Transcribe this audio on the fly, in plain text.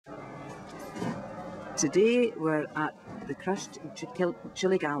Today we're at the Crushed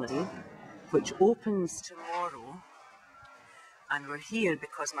Chilli Gallery, which opens tomorrow, and we're here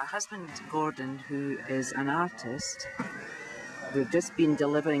because my husband Gordon, who is an artist, we've just been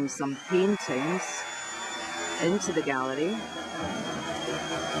delivering some paintings into the gallery.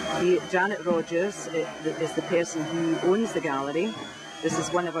 Janet Rogers is the person who owns the gallery. This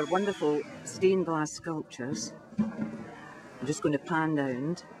is one of our wonderful stained glass sculptures. I'm just going to pan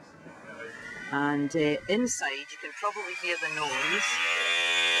down. And inside, you can probably hear the noise.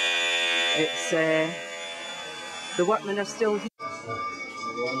 It's the workmen are still here.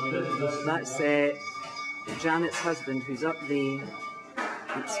 That's Janet's husband, who's up the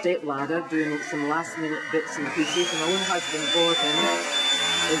step ladder doing some last minute bits and pieces. And my own husband, Gordon,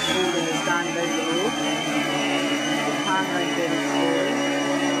 is holding the stand down the road. The pan round very slowly.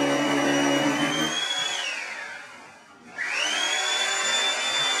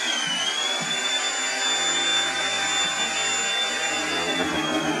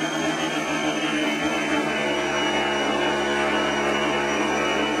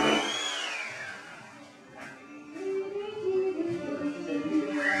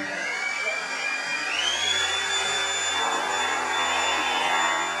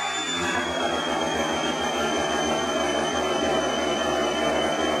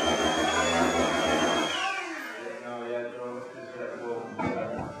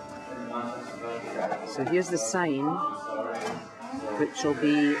 So here's the sign, which will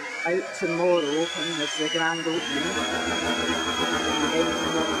be out tomorrow when there's the grand opening.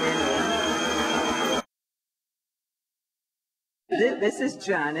 This is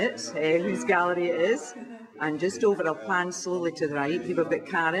Janet, whose gallery it is, and just over, I'll pan slowly to the right, we've got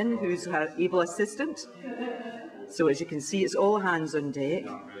Karen, who's her able assistant. So as you can see, it's all hands on deck.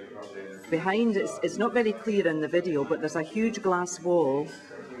 Behind, it's not very clear in the video, but there's a huge glass wall,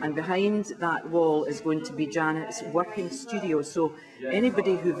 and behind that wall is going to be Janet's working studio. So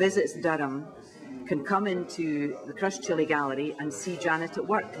anybody who visits Durham can come into the Crushed Chilli Gallery and see Janet at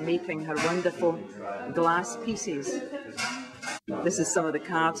work making her wonderful glass pieces. This is some of the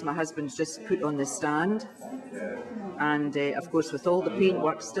cards my husband's just put on the stand, and of course with all the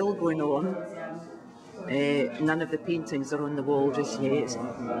paintwork still going on, none of the paintings are on the wall just yet,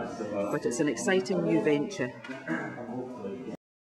 but it's an exciting new venture.